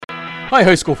Hi,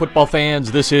 high school football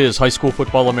fans. This is High School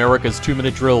Football America's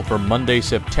 2-Minute Drill for Monday,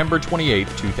 September 28,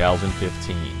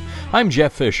 2015. I'm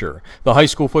Jeff Fisher. The High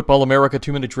School Football America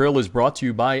 2-Minute Drill is brought to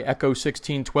you by Echo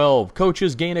 1612.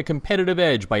 Coaches gain a competitive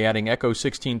edge by adding Echo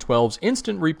 1612's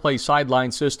instant replay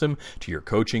sideline system to your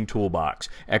coaching toolbox.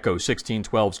 Echo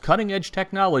 1612's cutting-edge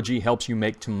technology helps you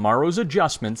make tomorrow's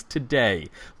adjustments today.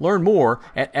 Learn more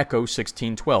at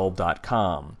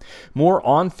echo1612.com. More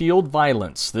on-field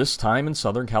violence, this time in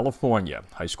Southern California.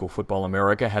 High School Football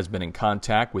America has been in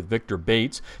contact with Victor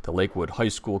Bates, the Lakewood High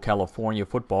School, California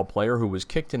football player who was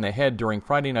kicked in the head during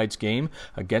Friday night's game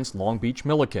against Long Beach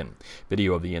Millikan.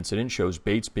 Video of the incident shows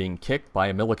Bates being kicked by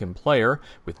a Millikan player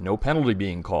with no penalty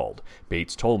being called.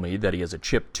 Bates told me that he has a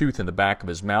chipped tooth in the back of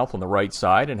his mouth on the right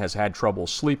side and has had trouble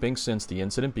sleeping since the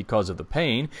incident because of the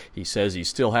pain. He says he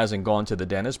still hasn't gone to the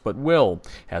dentist but will.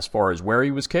 As far as where he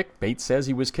was kicked, Bates says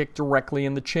he was kicked directly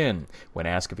in the chin. When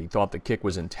asked if he thought the kick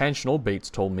was intentional,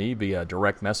 Bates told me via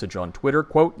direct message on Twitter,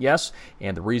 quote, "Yes,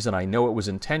 and the reason I know it was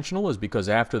intentional is because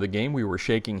after the game we were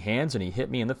shaking hands and he hit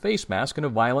me in the face mask in a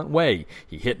violent way.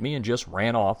 He hit me and just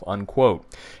ran off," unquote.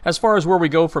 As far as where we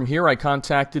go from here, I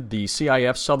contacted the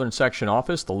CIF Southern Section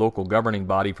Office, the local governing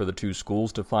body for the two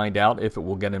schools, to find out if it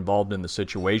will get involved in the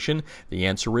situation. The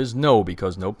answer is no,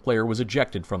 because no player was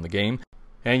ejected from the game.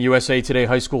 And USA Today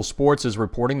High School Sports is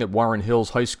reporting that Warren Hills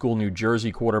High School, New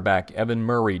Jersey quarterback Evan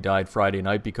Murray died Friday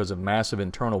night because of massive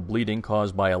internal bleeding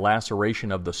caused by a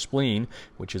laceration of the spleen,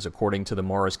 which is according to the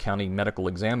Morris County Medical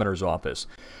Examiner's Office.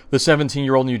 The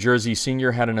 17-year-old New Jersey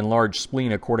senior had an enlarged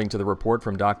spleen according to the report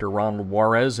from Dr. Ronald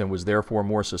Juarez and was therefore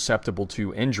more susceptible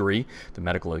to injury. The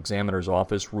Medical Examiner's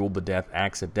Office ruled the death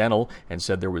accidental and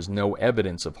said there was no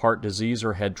evidence of heart disease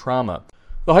or head trauma.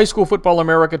 The High School Football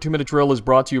America 2-Minute Drill is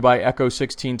brought to you by Echo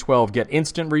 1612. Get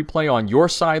instant replay on your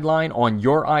sideline on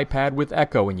your iPad with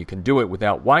Echo, and you can do it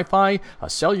without Wi-Fi, a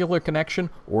cellular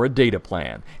connection, or a data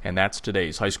plan. And that's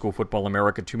today's High School Football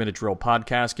America 2-Minute Drill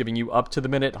podcast, giving you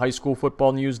up-to-the-minute high school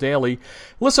football news daily.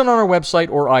 Listen on our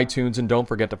website or iTunes, and don't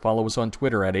forget to follow us on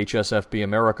Twitter at HSFB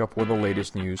America for the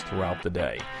latest news throughout the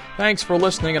day. Thanks for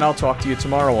listening, and I'll talk to you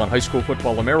tomorrow on High School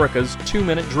Football America's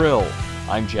 2-Minute Drill.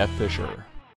 I'm Jeff Fisher.